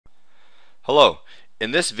Hello, in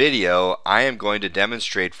this video I am going to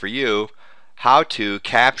demonstrate for you how to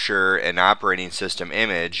capture an operating system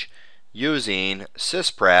image using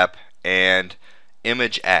SysPrep and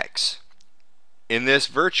ImageX. In this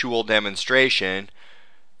virtual demonstration,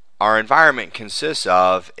 our environment consists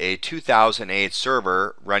of a 2008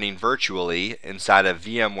 server running virtually inside a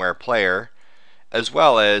VMware player, as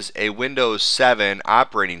well as a Windows 7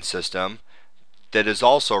 operating system that is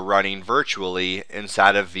also running virtually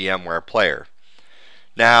inside of VMware Player.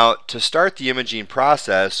 Now, to start the imaging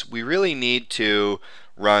process, we really need to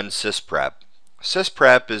run SysPrep.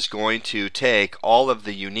 SysPrep is going to take all of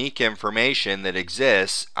the unique information that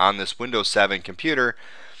exists on this Windows 7 computer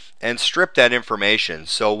and strip that information.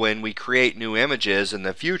 So when we create new images in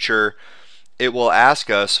the future, it will ask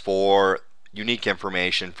us for unique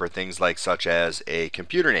information for things like such as a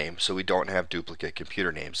computer name, so we don't have duplicate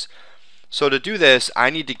computer names. So to do this, I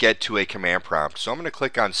need to get to a command prompt. So I'm going to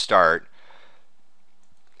click on Start,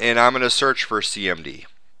 and I'm going to search for CMD.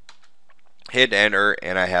 Hit Enter,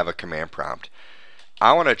 and I have a command prompt.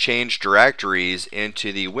 I want to change directories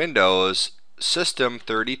into the Windows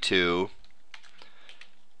System32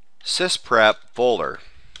 SysPrep folder.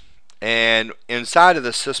 And inside of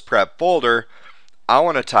the SysPrep folder, I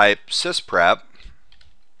want to type SysPrep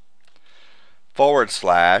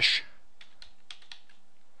 /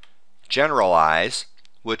 generalize,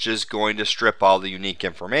 which is going to strip all the unique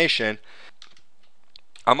information.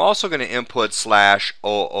 I'm also going to input /OOBE,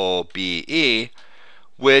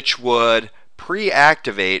 which would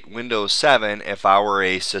pre-activate Windows 7 if I were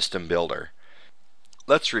a system builder.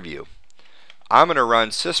 Let's review. I'm going to run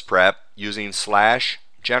SysPrep using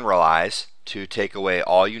 /generalize to take away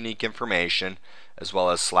all unique information, as well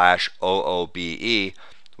as /OOBE,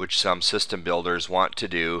 which some system builders want to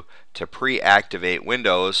do to pre-activate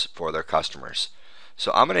Windows for their customers.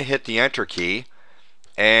 So I'm going to hit the Enter key,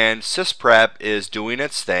 and SysPrep is doing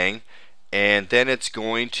its thing, and then it's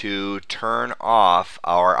going to turn off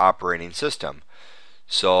our operating system.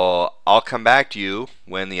 So I'll come back to you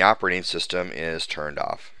when the operating system is turned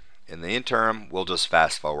off. In the interim, we'll just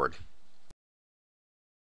fast forward.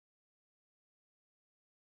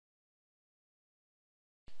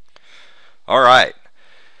 Alright,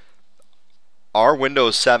 our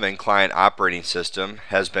Windows 7 client operating system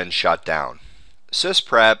has been shut down.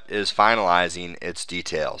 SysPrep is finalizing its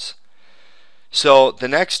details. So the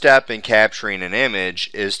next step in capturing an image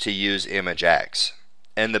is to use ImageX.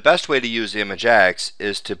 And the best way to use ImageX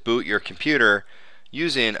is to boot your computer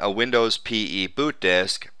using a Windows PE boot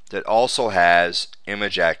disk that also has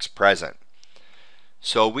ImageX present.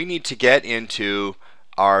 So we need to get into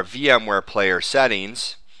our VMware player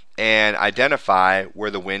settings and identify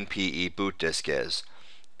where the WinPE boot disk is.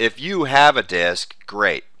 If you have a disk,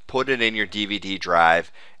 great. Put it in your DVD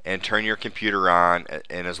drive and turn your computer on,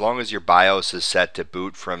 and as long as your BIOS is set to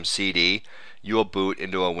boot from CD, you will boot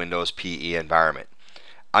into a Windows PE environment.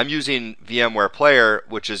 I'm using VMware Player,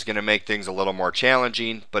 which is going to make things a little more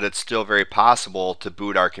challenging, but it's still very possible to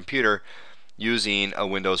boot our computer using a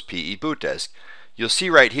Windows PE boot disk. You'll see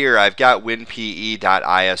right here I've got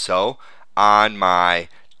winpe.iso on my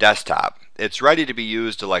desktop. It's ready to be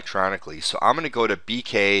used electronically. So I'm going to go to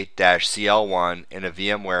bk-cl1 in a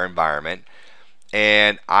VMware environment,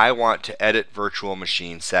 and I want to edit virtual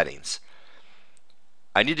machine settings.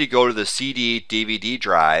 I need to go to the CD DVD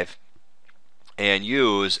drive and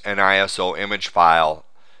use an ISO image file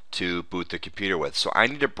to boot the computer with. So I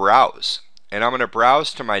need to browse, and I'm going to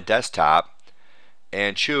browse to my desktop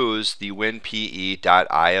and choose the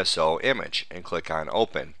winpe.iso image and click on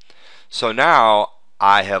Open. So now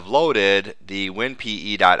I have loaded the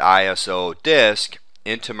winpe.iso disk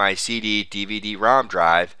into my CD DVD ROM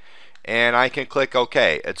drive, and I can click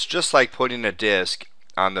OK. It's just like putting a disk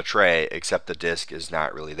on the tray, except the disk is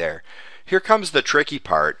not really there. Here comes the tricky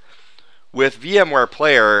part. With VMware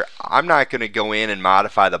Player, I'm not going to go in and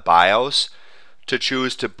modify the BIOS to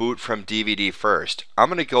choose to boot from DVD first. I'm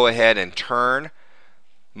going to go ahead and turn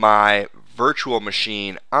my virtual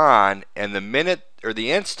machine on, and the minute or the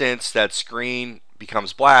instance that screen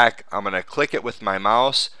becomes black, I'm going to click it with my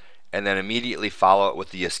mouse and then immediately follow it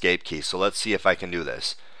with the escape key. So let's see if I can do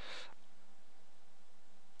this.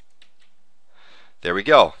 There we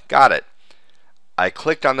go, got it. I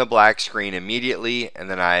clicked on the black screen immediately, and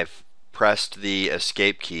then I've pressed the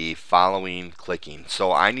escape key following clicking.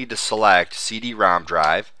 So I need to select CD-ROM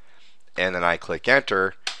drive, and then I click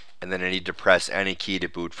Enter, and then I need to press any key to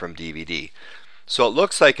boot from DVD. So it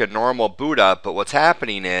looks like a normal boot up, but what's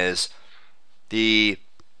happening is the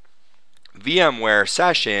VMware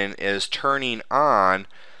session is turning on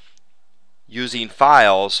using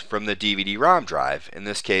files from the DVD-ROM drive. In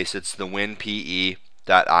this case, it's the WinPE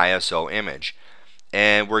 .iso image.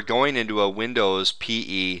 And we're going into a Windows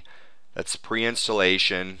PE, that's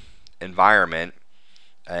pre-installation environment,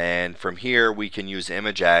 and from here we can use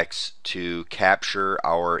ImageX to capture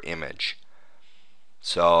our image.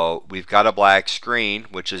 So we've got a black screen,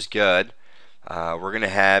 which is good. We're going to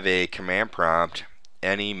have a command prompt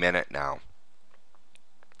any minute now.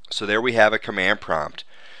 So there we have a command prompt.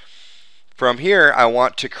 From here, I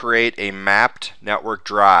want to create a mapped network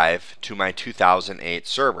drive to my 2008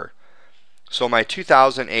 server. So my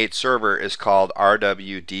 2008 server is called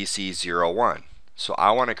RWDC01. So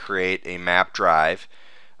I want to create a map drive,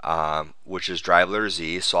 which is drive letter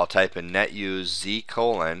Z. So I'll type in netuse z :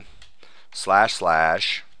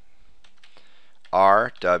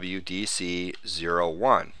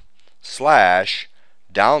 RWDC01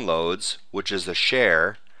 / downloads, which is the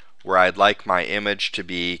share where I'd like my image to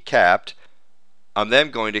be kept. I'm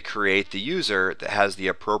then going to create the user that has the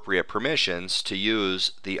appropriate permissions to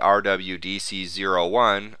use the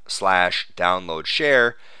RWDC01 / download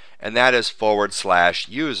share, and that is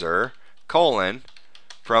 /user :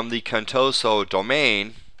 from the Contoso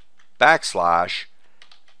domain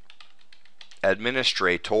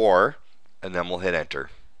 /administrator, and then we'll hit enter.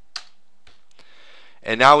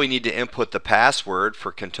 And now we need to input the password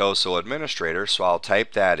for Contoso administrator, so I'll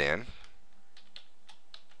type that in.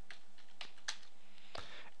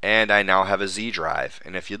 And I now have a Z drive.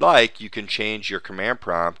 And if you'd like, you can change your command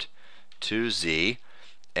prompt to Z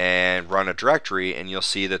and run a directory, and you'll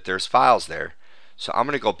see that there's files there. So I'm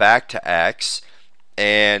going to go back to X,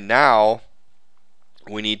 and now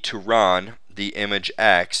we need to run the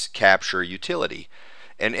ImageX capture utility.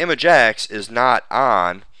 And ImageX is not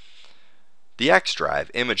on the X drive.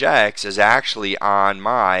 ImageX is actually on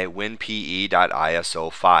my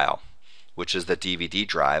winpe.iso file, which is the DVD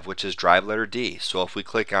drive, which is drive letter D. So if we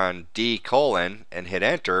click on D : and hit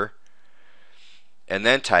enter, and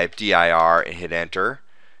then type dir and hit enter,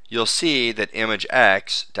 you'll see that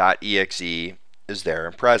ImageX.exe is there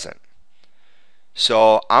and present.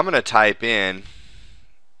 So I'm going to type in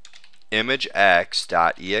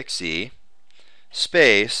ImageX.exe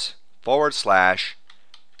space /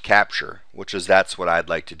 capture, which is that's what I'd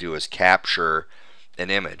like to do, is capture an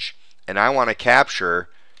image. And I want to capture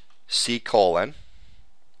C :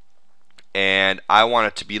 and I want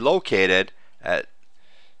it to be located at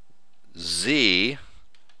Z :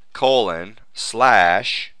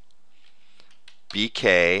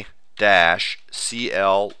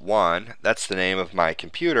 /BK-CL1. That's the name of my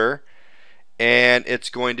computer, and it's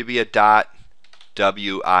going to be a .wim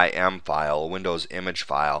file, a Windows image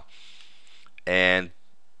file. And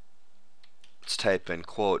let's type in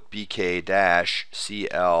quote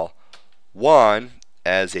BK-CL1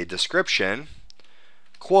 as a description,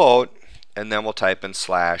 quote, and then we'll type in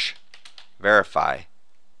 /verify.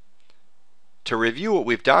 To review what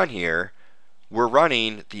we've done here, we're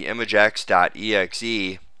running the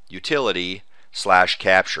ImageX.exe utility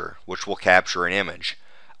 /capture, which will capture an image.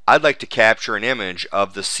 I'd like to capture an image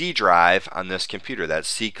of the C drive on this computer, that's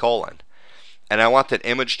C : and I want that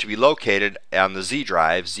image to be located on the Z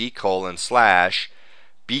drive, Z :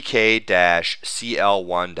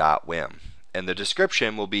 /BK-CL1.wim. And the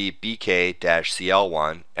description will be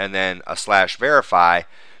BK-CL1, and then a /verify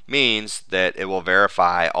means that it will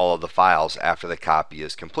verify all of the files after the copy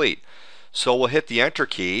is complete. So we'll hit the enter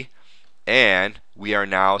key, and we are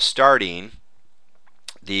now starting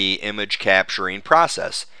the image capturing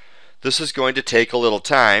process. This is going to take a little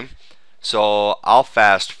time, so I'll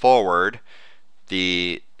fast forward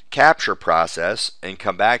the capture process and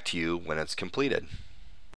come back to you when it's completed.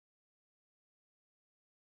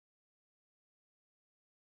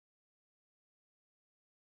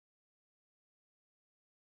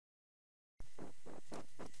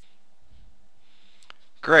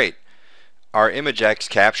 Great. Our ImageX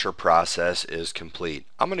capture process is complete.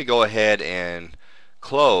 I'm going to go ahead and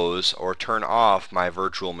close or turn off my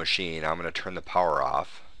virtual machine. I'm going to turn the power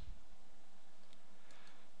off.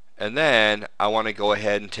 And then I want to go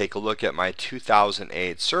ahead and take a look at my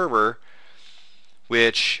 2008 server,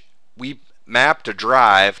 which we mapped a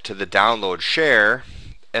drive to the download share,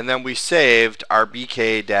 and then we saved our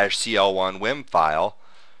BK-CL1 WIM file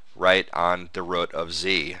right on the root of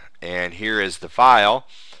Z. And here is the file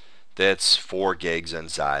that's 4 gigs in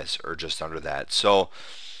size, or just under that. So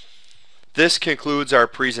this concludes our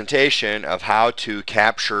presentation of how to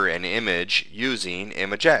capture an image using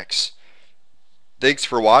ImageX. Thanks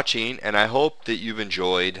for watching, and I hope that you've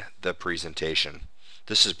enjoyed the presentation.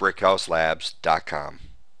 This is BrickHouseLabs.com.